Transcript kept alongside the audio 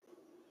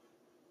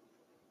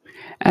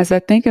As I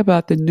think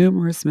about the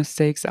numerous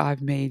mistakes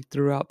I've made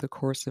throughout the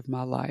course of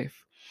my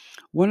life,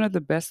 one of the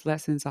best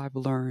lessons I've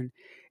learned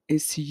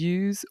is to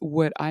use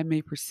what I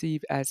may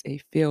perceive as a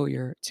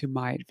failure to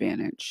my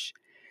advantage.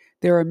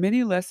 There are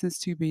many lessons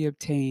to be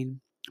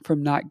obtained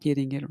from not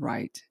getting it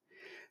right.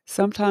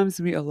 Sometimes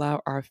we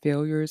allow our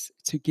failures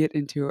to get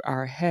into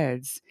our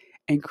heads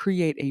and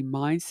create a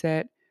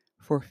mindset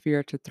for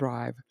fear to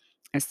thrive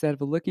instead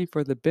of looking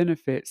for the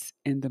benefits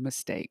in the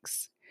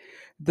mistakes.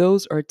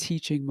 Those are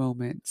teaching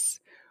moments.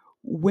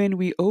 When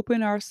we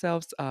open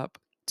ourselves up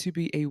to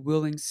be a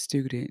willing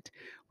student,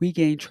 we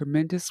gain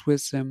tremendous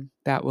wisdom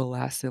that will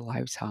last a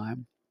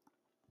lifetime.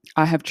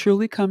 I have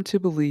truly come to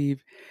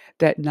believe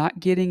that not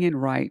getting it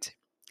right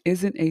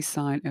isn't a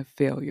sign of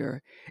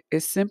failure.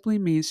 It simply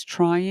means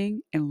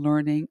trying and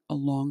learning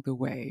along the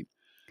way.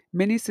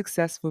 Many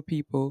successful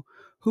people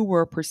who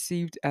were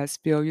perceived as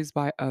failures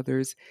by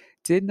others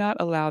did not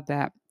allow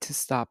that to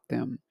stop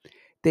them.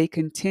 They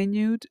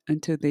continued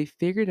until they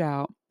figured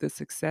out the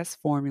success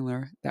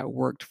formula that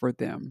worked for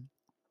them.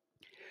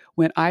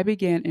 When I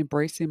began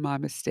embracing my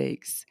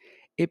mistakes,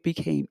 it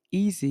became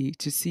easy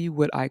to see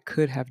what I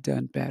could have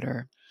done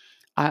better.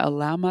 I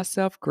allow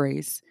myself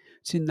grace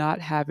to not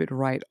have it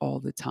right all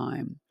the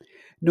time,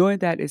 knowing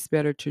that it's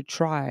better to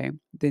try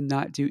than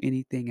not do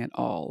anything at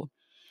all.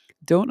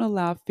 Don't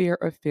allow fear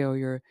of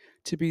failure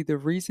to be the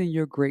reason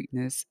your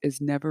greatness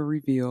is never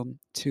revealed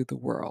to the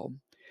world.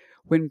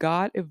 When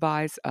God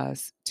advised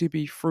us to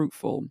be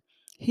fruitful,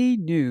 He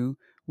knew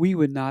we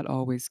would not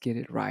always get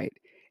it right,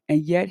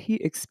 and yet He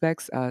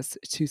expects us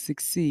to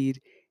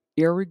succeed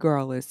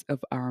irregardless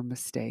of our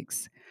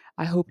mistakes.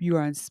 I hope you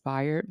are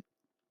inspired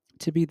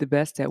to be the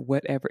best at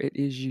whatever it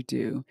is you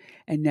do.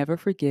 And never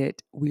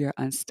forget, we are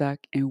unstuck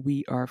and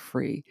we are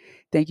free.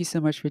 Thank you so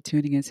much for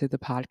tuning into the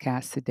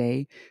podcast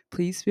today.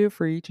 Please feel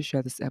free to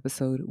share this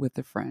episode with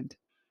a friend.